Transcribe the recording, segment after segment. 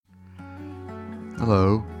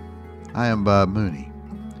Hello, I am Bob Mooney.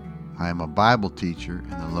 I am a Bible teacher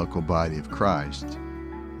in the local body of Christ,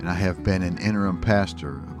 and I have been an interim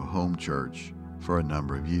pastor of a home church for a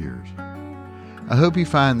number of years. I hope you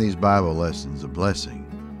find these Bible lessons a blessing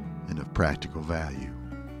and of practical value.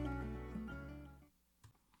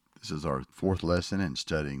 This is our fourth lesson in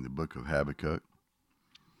studying the book of Habakkuk.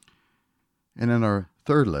 And in our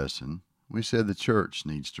third lesson, we said the church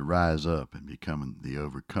needs to rise up and become the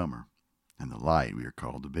overcomer and the light we are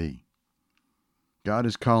called to be. God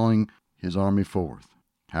is calling his army forth.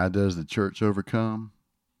 How does the church overcome?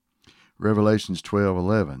 Revelations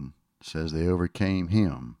 12:11 says they overcame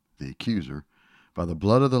him, the accuser, by the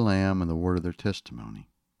blood of the Lamb and the word of their testimony.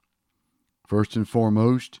 First and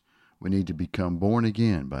foremost, we need to become born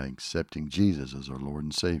again by accepting Jesus as our Lord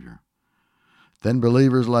and Savior. Then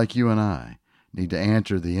believers like you and I need to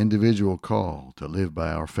answer the individual call to live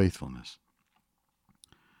by our faithfulness.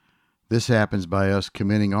 This happens by us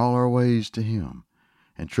committing all our ways to him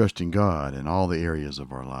and trusting God in all the areas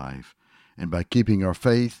of our life, and by keeping our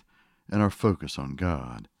faith and our focus on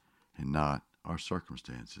God and not our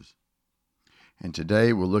circumstances. And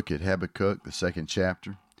today we'll look at Habakkuk, the second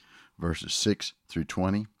chapter, verses 6 through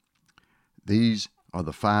 20. These are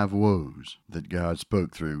the 5 woes that God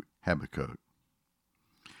spoke through Habakkuk.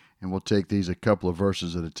 And we'll take these a couple of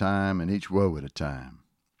verses at a time and each woe at a time.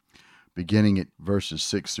 Beginning at verses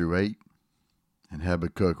 6 through 8, and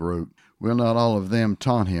Habakkuk wrote, "Will not all of them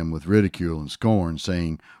taunt him with ridicule and scorn,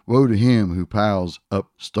 saying, Woe to him who piles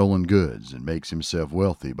up stolen goods and makes himself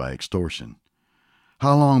wealthy by extortion?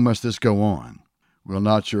 How long must this go on? Will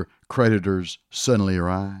not your creditors suddenly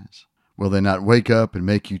arise? Will they not wake up and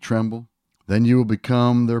make you tremble? Then you will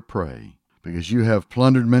become their prey. Because you have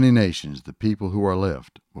plundered many nations, the people who are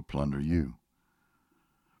left will plunder you.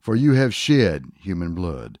 For you have shed human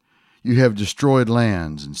blood. You have destroyed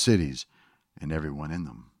lands and cities, and everyone in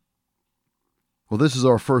them." Well, this is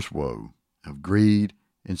our first woe of greed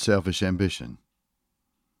and selfish ambition.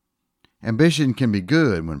 Ambition can be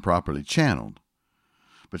good when properly channeled,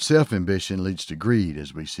 but self-ambition leads to greed,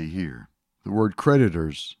 as we see here. The word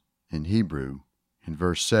creditors in Hebrew, in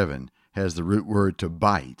verse 7, has the root word to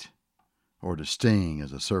bite, or to sting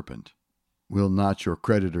as a serpent. Will not your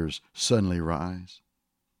creditors suddenly rise?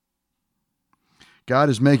 God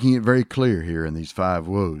is making it very clear here in these 5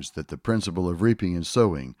 woes that the principle of reaping and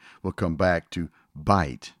sowing will come back to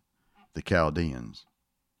bite the Chaldeans,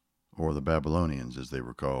 or the Babylonians as they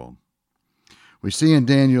were called. We see in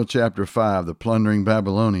Daniel chapter 5 the plundering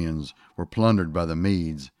Babylonians were plundered by the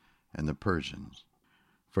Medes and the Persians.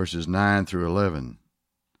 Verses 9 through 11.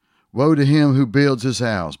 Woe to him who builds his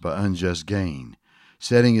house by unjust gain,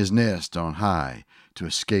 setting his nest on high to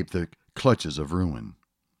escape the clutches of ruin.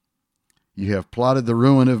 You have plotted the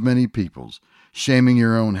ruin of many peoples, shaming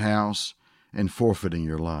your own house and forfeiting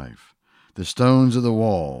your life. The stones of the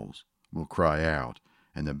walls will cry out,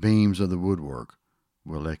 and the beams of the woodwork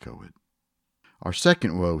will echo it. Our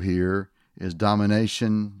second woe here is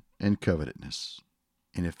domination and covetousness.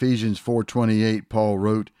 In Ephesians 4:28, Paul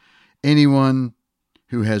wrote, "Anyone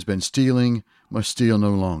who has been stealing must steal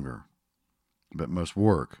no longer, but must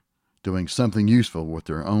work, doing something useful with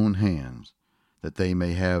their own hands, that they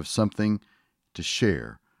may have something to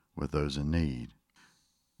share with those in need."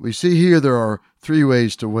 We see here there are 3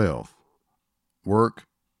 ways to wealth: work,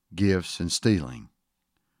 gifts, and stealing.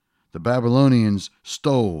 The Babylonians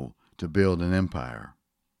stole to build an empire.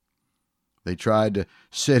 They tried to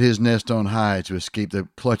set his nest on high to escape the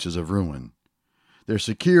clutches of ruin. Their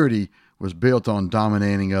security was built on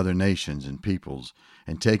dominating other nations and peoples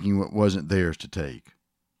and taking what wasn't theirs to take.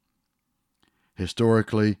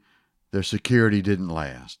 Historically, their security didn't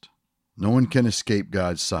last. No one can escape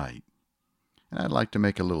God's sight. And I'd like to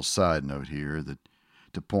make a little side note here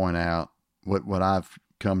to point out what I've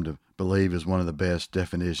come to believe is one of the best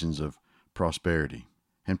definitions of prosperity.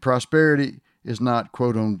 And prosperity is not,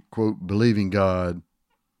 quote unquote, believing God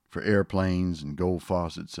for airplanes and gold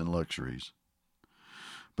faucets and luxuries.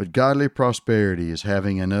 But godly prosperity is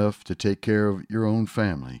having enough to take care of your own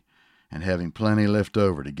family and having plenty left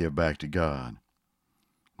over to give back to God.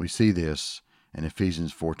 We see this in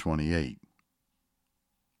Ephesians 4:28.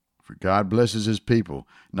 For God blesses his people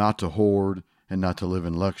not to hoard and not to live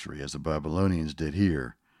in luxury as the Babylonians did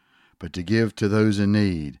here, but to give to those in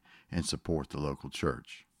need and support the local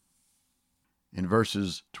church. In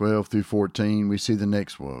verses 12 through 14, we see the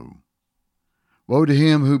next woe. Woe to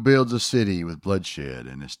him who builds a city with bloodshed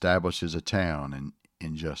and establishes a town in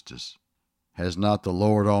injustice. Has not the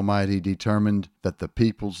Lord Almighty determined that the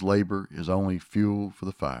people's labor is only fuel for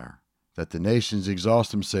the fire, that the nations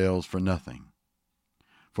exhaust themselves for nothing?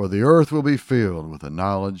 For the earth will be filled with the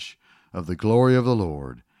knowledge of the glory of the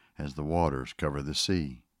Lord as the waters cover the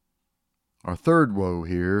sea. Our third woe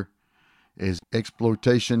here is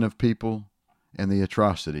exploitation of people and the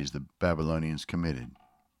atrocities the Babylonians committed.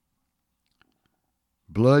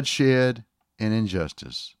 Bloodshed and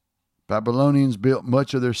injustice. Babylonians built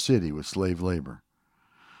much of their city with slave labor.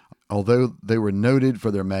 Although they were noted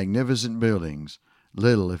for their magnificent buildings,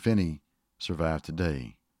 little, if any, survive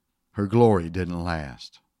today. Her glory didn't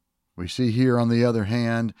last. We see here, on the other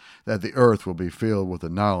hand, that the earth will be filled with the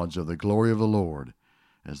knowledge of the glory of the Lord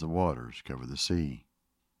as the waters cover the sea.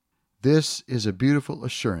 This is a beautiful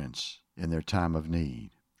assurance in their time of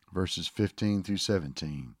need. Verses 15 through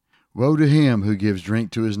 17. Woe to him who gives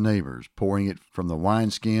drink to his neighbors, pouring it from the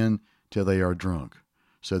wineskin till they are drunk,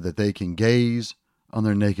 so that they can gaze on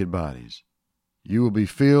their naked bodies. You will be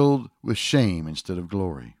filled with shame instead of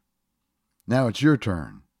glory. Now it's your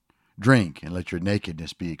turn. Drink and let your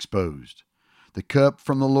nakedness be exposed. The cup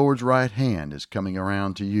from the Lord's right hand is coming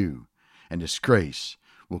around to you, and disgrace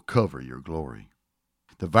will cover your glory.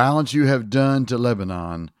 The violence you have done to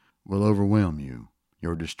Lebanon will overwhelm you.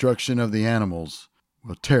 Your destruction of the animals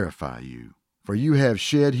will terrify you. For you have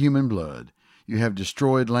shed human blood. You have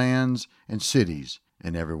destroyed lands and cities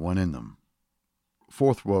and everyone in them.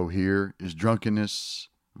 Fourth woe here is drunkenness,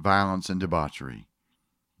 violence, and debauchery.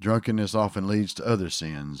 Drunkenness often leads to other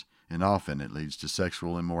sins, and often it leads to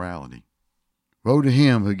sexual immorality. Woe to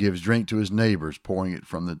him who gives drink to his neighbors, pouring it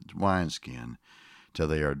from the wineskin till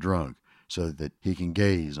they are drunk, so that he can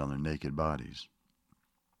gaze on their naked bodies.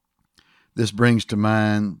 This brings to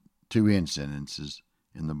mind two incidences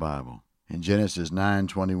in the Bible. In Genesis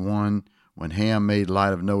 9:21, when Ham made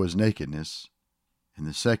light of Noah's nakedness, and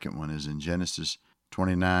the second one is in Genesis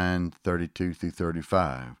 29:32 through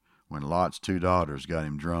 35, when Lot's two daughters got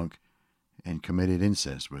him drunk and committed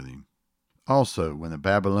incest with him. Also, when the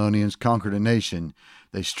Babylonians conquered a nation,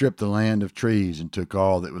 they stripped the land of trees and took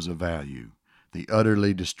all that was of value. They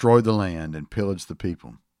utterly destroyed the land and pillaged the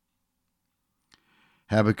people.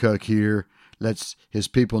 Habakkuk here lets his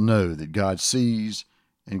people know that God sees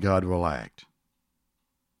and God will act.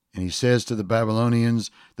 And he says to the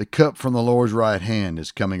Babylonians, the cup from the Lord's right hand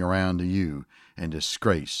is coming around to you, and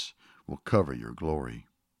disgrace will cover your glory.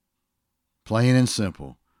 Plain and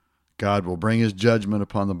simple, God will bring his judgment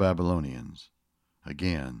upon the Babylonians.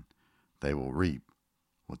 Again, they will reap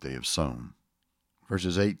what they have sown.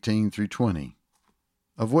 Verses 18 through 20.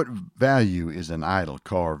 Of what value is an idol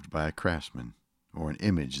carved by a craftsman, or an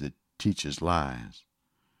image that teaches lies?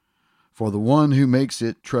 For the one who makes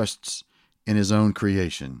it trusts in his own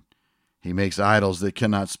creation. He makes idols that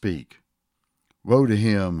cannot speak. Woe to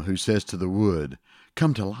him who says to the wood,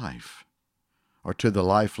 come to life, or to the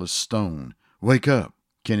lifeless stone, wake up.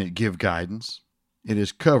 Can it give guidance? It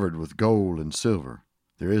is covered with gold and silver.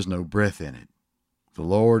 There is no breath in it. The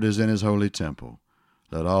Lord is in his holy temple.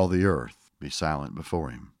 Let all the earth be silent before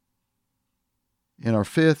him. In our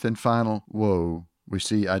fifth and final woe, we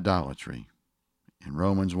see idolatry. In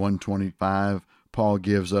Romans 1:25, Paul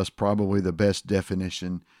gives us probably the best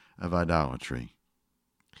definition of idolatry.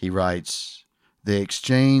 He writes, they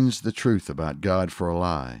exchanged the truth about God for a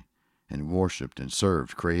lie, and worshipped and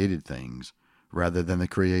served created things rather than the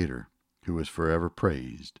Creator, who is forever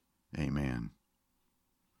praised. Amen.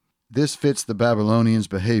 This fits the Babylonians'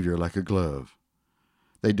 behavior like a glove.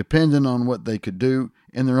 They depended on what they could do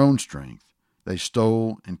in their own strength. They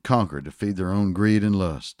stole and conquered to feed their own greed and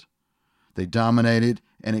lust. They dominated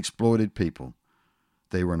and exploited people.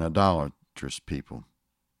 They were an idolatrous people.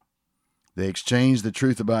 They exchanged the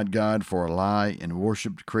truth about God for a lie and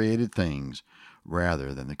worshipped created things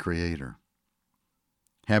rather than the Creator.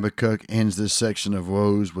 Habakkuk ends this section of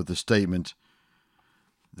woes with the statement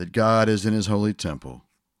that God is in his holy temple.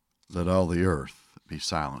 Let all the earth be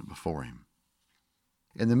silent before him.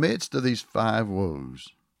 In the midst of these 5 woes,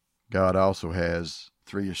 God also has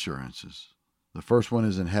 3 assurances. The first one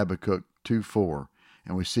is in Habakkuk 2:4,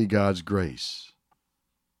 and we see God's grace.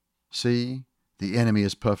 See, the enemy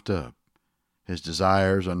is puffed up. His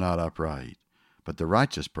desires are not upright, but the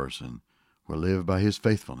righteous person will live by his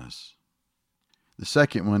faithfulness. The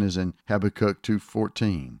second one is in Habakkuk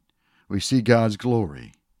 2:14. We see God's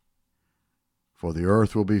glory. For the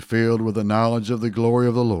earth will be filled with the knowledge of the glory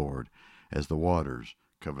of the Lord as the waters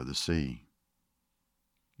cover the sea.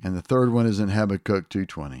 And the third one is in Habakkuk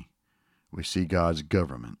 2:20. We see God's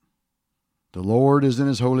government. The Lord is in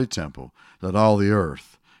his holy temple. Let all the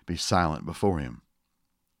earth be silent before him.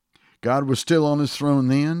 God was still on his throne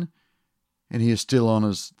then, and he is still on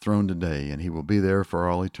his throne today, and he will be there for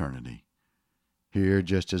all eternity. Here,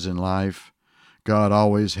 just as in life, God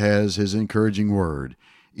always has his encouraging word,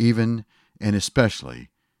 even and especially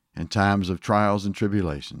in times of trials and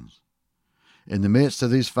tribulations. In the midst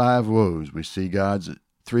of these 5 woes, we see God's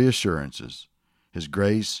 3 assurances: His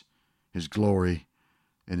grace, His glory,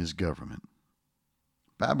 and His government.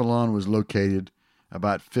 Babylon was located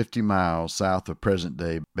about 50 miles south of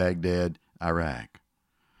present-day Baghdad, Iraq.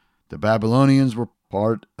 The Babylonians were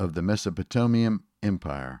part of the Mesopotamian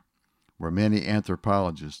Empire, where many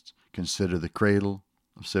anthropologists consider the cradle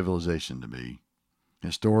of civilization to be.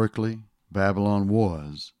 Historically, Babylon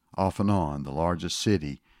was, off and on, the largest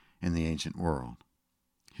city in the ancient world.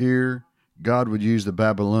 Here, God would use the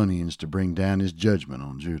Babylonians to bring down His judgment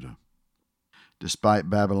on Judah. Despite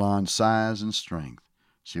Babylon's size and strength,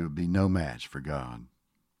 she would be no match for God.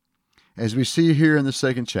 As we see here in the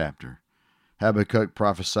 2nd chapter, Habakkuk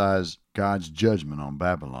prophesies God's judgment on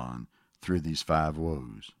Babylon through these 5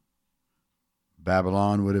 woes.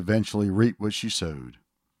 Babylon would eventually reap what she sowed.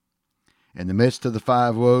 In the midst of the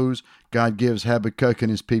 5 woes, God gives Habakkuk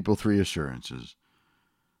and his people 3 assurances: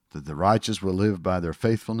 that the righteous will live by their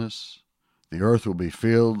faithfulness, the earth will be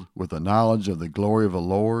filled with the knowledge of the glory of the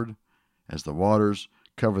Lord, as the waters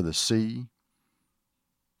cover the sea,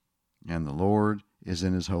 and the Lord is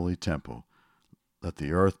in His holy temple. Let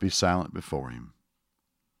the earth be silent before Him.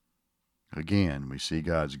 Again, we see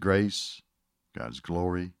God's grace, God's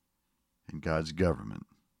glory, and God's government.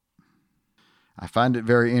 I find it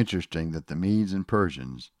very interesting that the Medes and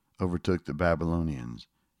Persians overtook the Babylonians,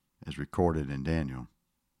 as recorded in Daniel.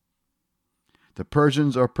 The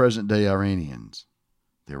Persians are present-day Iranians.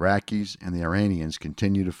 The Iraqis and the Iranians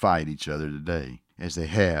continue to fight each other today, as they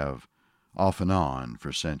have, off and on,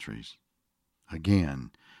 for centuries.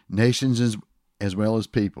 Again, nations as well as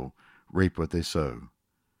people reap what they sow,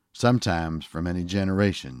 sometimes for many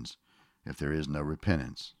generations, if there is no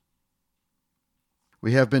repentance.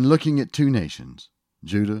 We have been looking at 2 nations,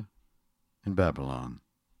 Judah and Babylon.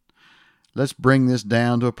 Let's bring this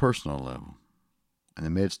down to a personal level. In the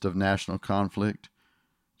midst of national conflict,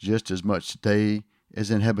 just as much today as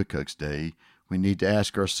in Habakkuk's day, we need to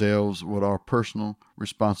ask ourselves what our personal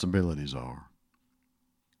responsibilities are.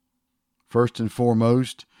 First and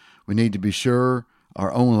foremost, we need to be sure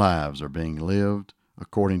our own lives are being lived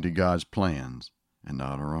according to God's plans and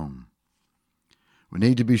not our own. We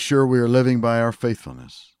need to be sure we are living by our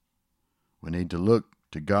faithfulness. We need to look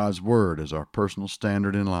to God's Word as our personal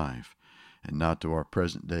standard in life and not to our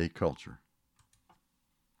present-day culture.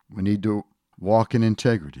 We need to walk in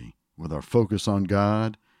integrity with our focus on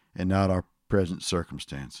God and not our present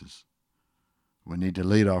circumstances. We need to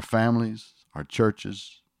lead our families, our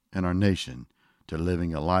churches, and our nation to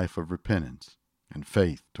living a life of repentance and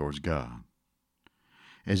faith towards God.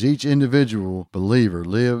 As each individual believer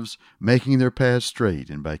lives making their path straight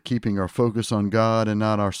and by keeping our focus on God and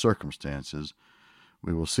not our circumstances,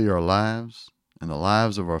 we will see our lives and the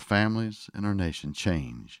lives of our families and our nation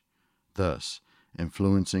change, thus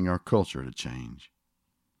influencing our culture to change.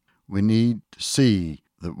 We need to see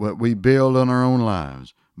that what we build on our own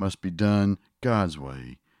lives must be done God's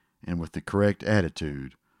way and with the correct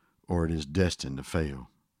attitude, or it is destined to fail.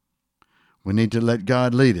 We need to let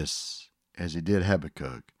God lead us, as He did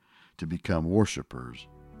Habakkuk, to become worshipers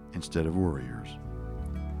instead of worriers.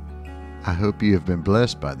 I hope you have been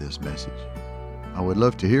blessed by this message. I would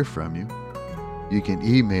love to hear from you. You can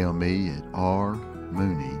email me at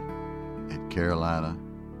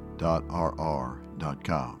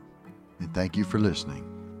rmooney@carolina.rr.com. And thank you for listening.